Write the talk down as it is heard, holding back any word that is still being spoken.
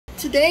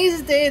Today is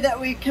a day that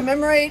we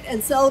commemorate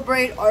and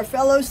celebrate our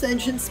fellow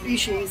sentient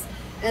species.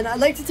 And I'd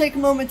like to take a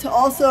moment to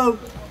also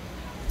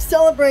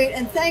celebrate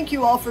and thank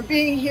you all for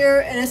being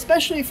here, and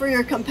especially for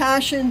your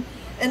compassion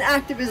and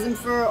activism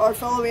for our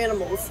fellow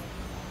animals.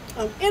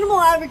 Animal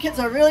advocates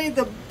are really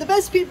the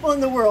best people in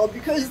the world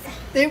because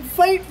they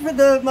fight for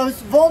the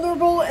most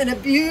vulnerable and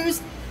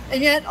abused,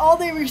 and yet all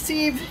they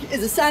receive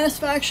is a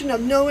satisfaction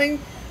of knowing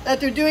that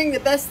they're doing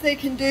the best they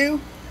can do,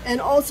 and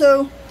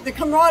also the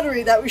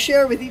camaraderie that we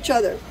share with each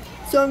other.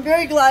 So I'm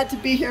very glad to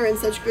be here in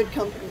such good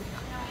company.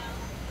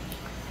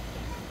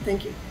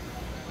 Thank you.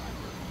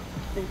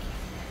 Thank you.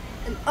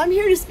 And I'm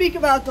here to speak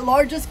about the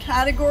largest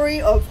category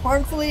of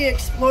harmfully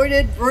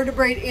exploited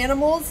vertebrate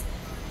animals.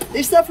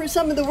 They suffer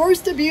some of the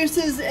worst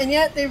abuses, and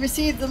yet they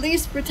receive the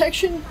least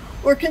protection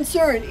or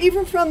concern,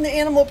 even from the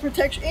animal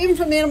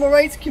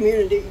rights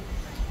community.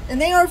 And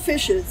they are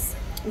fishes.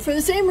 And for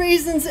the same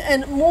reasons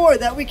and more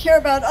that we care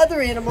about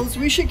other animals,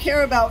 we should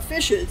care about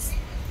fishes.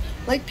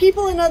 Like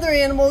people and other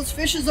animals,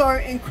 fishes are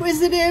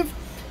inquisitive,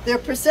 they're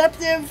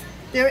perceptive,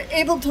 they're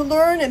able to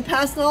learn and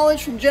pass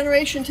knowledge from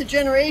generation to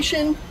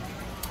generation.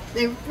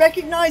 They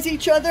recognize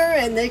each other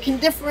and they can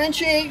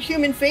differentiate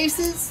human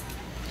faces.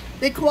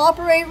 They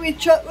cooperate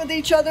with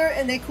each other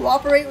and they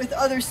cooperate with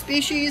other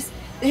species.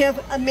 They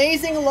have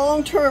amazing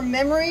long-term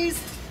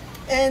memories.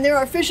 And there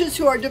are fishes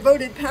who are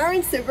devoted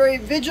parents. They're very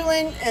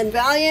vigilant and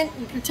valiant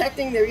in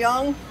protecting their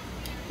young.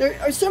 There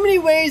are so many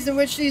ways in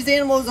which these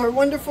animals are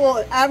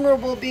wonderful,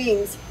 admirable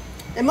beings.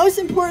 And most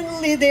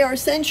importantly, they are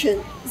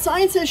sentient.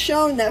 Science has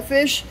shown that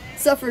fish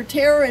suffer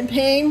terror and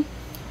pain.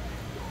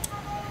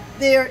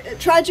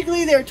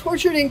 Tragically, they're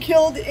tortured and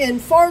killed in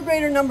far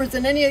greater numbers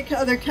than any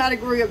other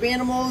category of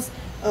animals.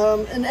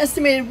 An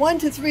estimated 1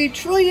 to 3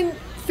 trillion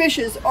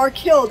fishes are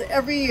killed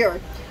every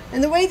year.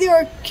 And the way they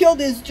are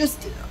killed is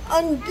just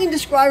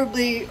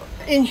indescribably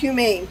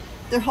inhumane.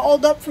 They're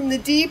hauled up from the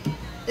deep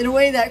in a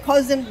way that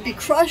causes them to be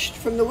crushed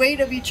from the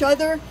weight of each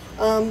other.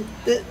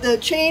 The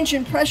change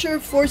in pressure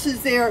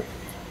forces their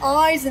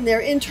eyes and their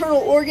internal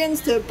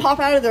organs to pop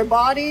out of their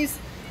bodies.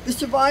 The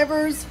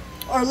survivors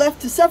are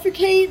left to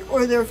suffocate,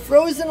 or they're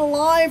frozen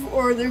alive,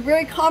 or they're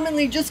very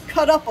commonly just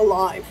cut up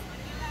alive,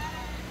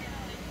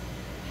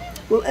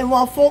 and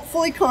while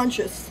fully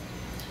conscious.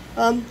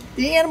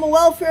 The Animal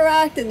Welfare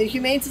Act and the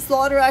Humane to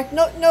Slaughter Act,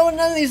 none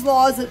of these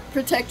laws that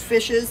protect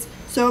fishes,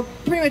 so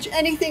pretty much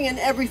anything and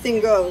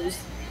everything goes.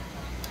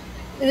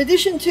 In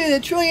addition to the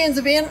trillions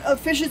of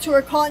fishes who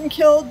are caught and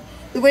killed,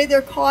 the way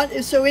they're caught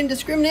is so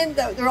indiscriminate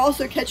that they're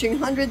also catching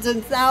hundreds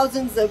and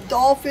thousands of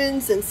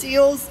dolphins and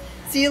seals,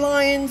 sea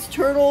lions,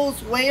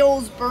 turtles,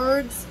 whales,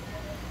 birds.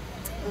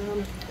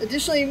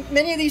 Additionally,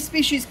 many of these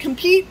species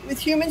compete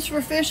with humans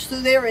for fish, so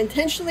they are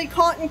intentionally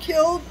caught and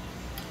killed.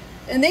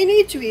 And they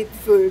need to eat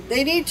food.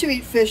 They need to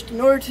eat fish in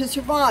order to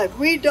survive.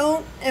 We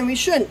don't, and we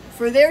shouldn't,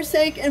 for their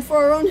sake and for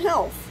our own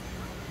health.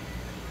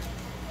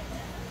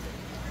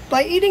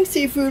 By eating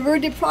seafood, we're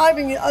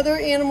depriving the other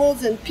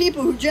animals and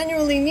people who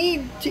genuinely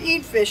need to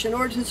eat fish in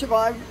order to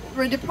survive.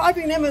 We're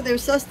depriving them of their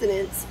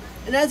sustenance.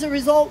 And as a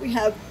result, we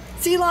have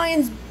sea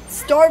lions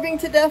starving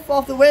to death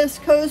off the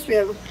west coast. We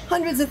have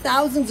hundreds of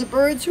thousands of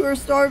birds who are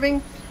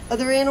starving,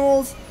 other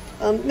animals.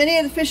 Many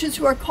of the fishes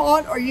who are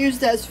caught are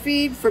used as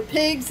feed for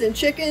pigs and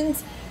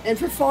chickens, and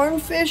for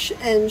farmed fish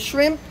and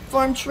shrimp,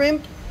 farmed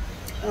shrimp.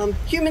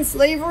 Human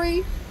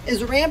slavery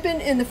is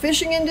rampant in the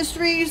fishing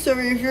industry, so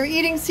if you're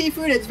eating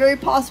seafood, it's very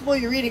possible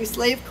you're eating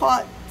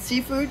slave-caught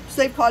seafood,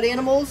 slave-caught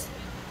animals.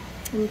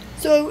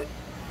 So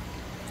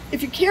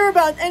if you care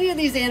about any of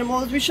these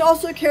animals, we should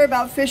also care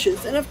about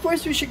fishes, and of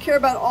course we should care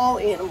about all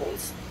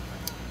animals.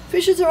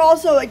 Fishes are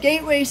also a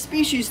gateway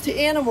species to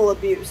animal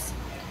abuse.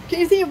 Can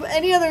you think of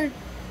any other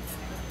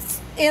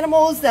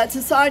animals that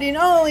society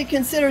not only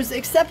considers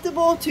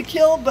acceptable to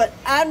kill, but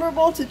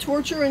admirable to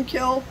torture and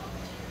kill?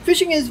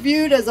 Fishing is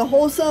viewed as a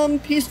wholesome,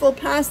 peaceful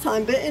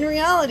pastime, but in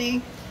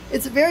reality,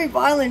 it's a very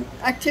violent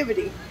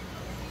activity.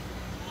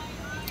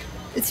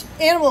 It's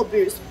animal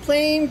abuse,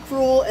 plain,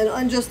 cruel, and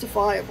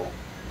unjustifiable.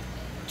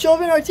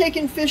 Children are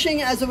taken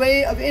fishing as a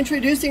way of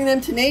introducing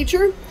them to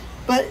nature,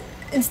 but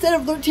instead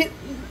of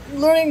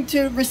learning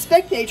to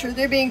respect nature,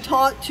 they're being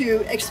taught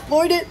to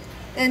exploit it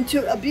and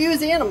to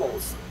abuse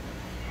animals.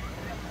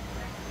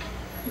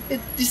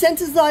 It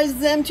desensitizes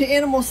them to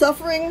animal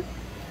suffering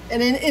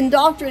and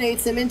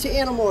indoctrinates them into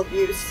animal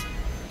abuse.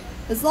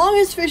 As long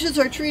as fishes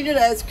are treated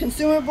as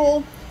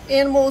consumable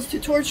animals to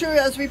torture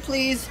as we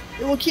please,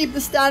 it will keep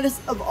the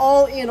status of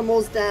all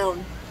animals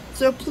down.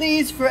 So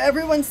please, for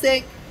everyone's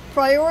sake,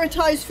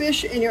 prioritize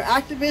fish in your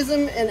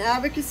activism and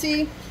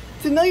advocacy.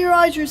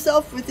 Familiarize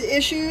yourself with the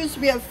issues.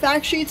 We have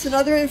fact sheets and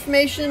other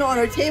information on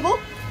our table,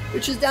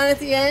 which is down at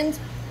the end,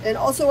 and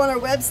also on our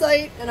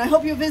website. And I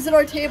hope you'll visit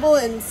our table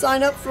and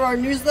sign up for our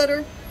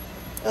newsletter.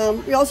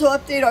 We also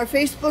update our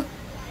Facebook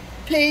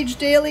page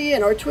daily,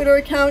 and our Twitter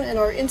account, and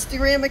our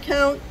Instagram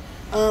account.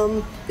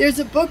 There's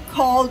a book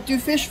called Do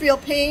Fish Feel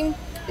Pain?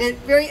 It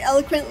very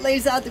eloquently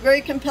lays out the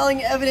very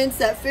compelling evidence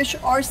that fish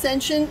are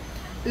sentient.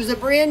 There's a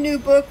brand new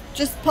book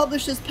just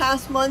published this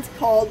past month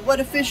called What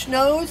a Fish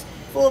Knows.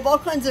 full of all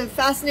kinds of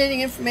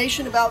fascinating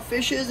information about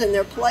fishes and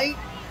their plight.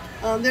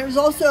 There's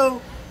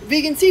also a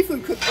vegan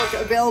seafood cookbook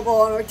available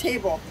on our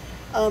table.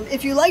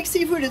 If you like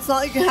seafood, it's not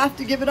like you have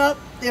to give it up.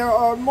 There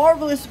are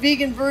marvelous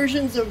vegan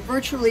versions of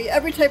virtually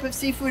every type of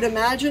seafood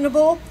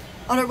imaginable.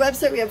 On our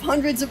website, we have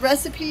hundreds of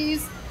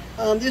recipes.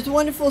 There's a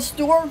wonderful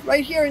store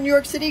right here in New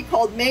York City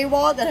called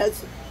Maywa that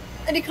has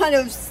any kind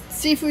of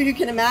seafood you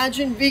can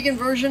imagine, vegan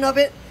version of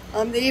it.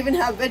 They even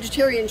have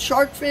vegetarian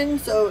shark fin,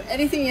 so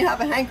anything you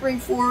have a hankering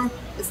for,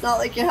 it's not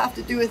like you have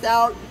to do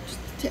without.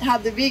 Just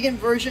have the vegan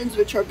versions,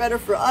 which are better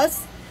for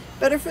us,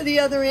 better for the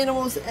other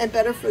animals, and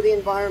better for the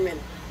environment.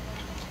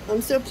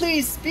 So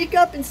please speak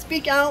up and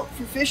speak out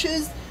for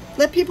fishes.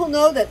 Let people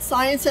know that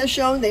science has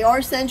shown they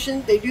are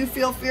sentient, they do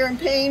feel fear and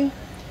pain,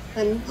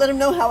 and let them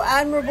know how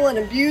admirable and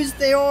abused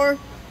they are,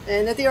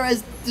 and that they are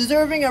as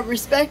deserving of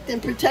respect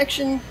and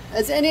protection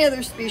as any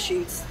other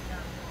species.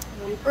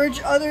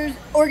 Urge other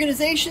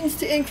organizations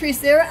to increase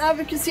their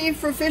advocacy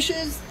for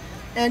fishes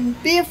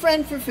and be a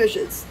friend for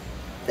fishes.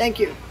 Thank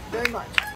you very much.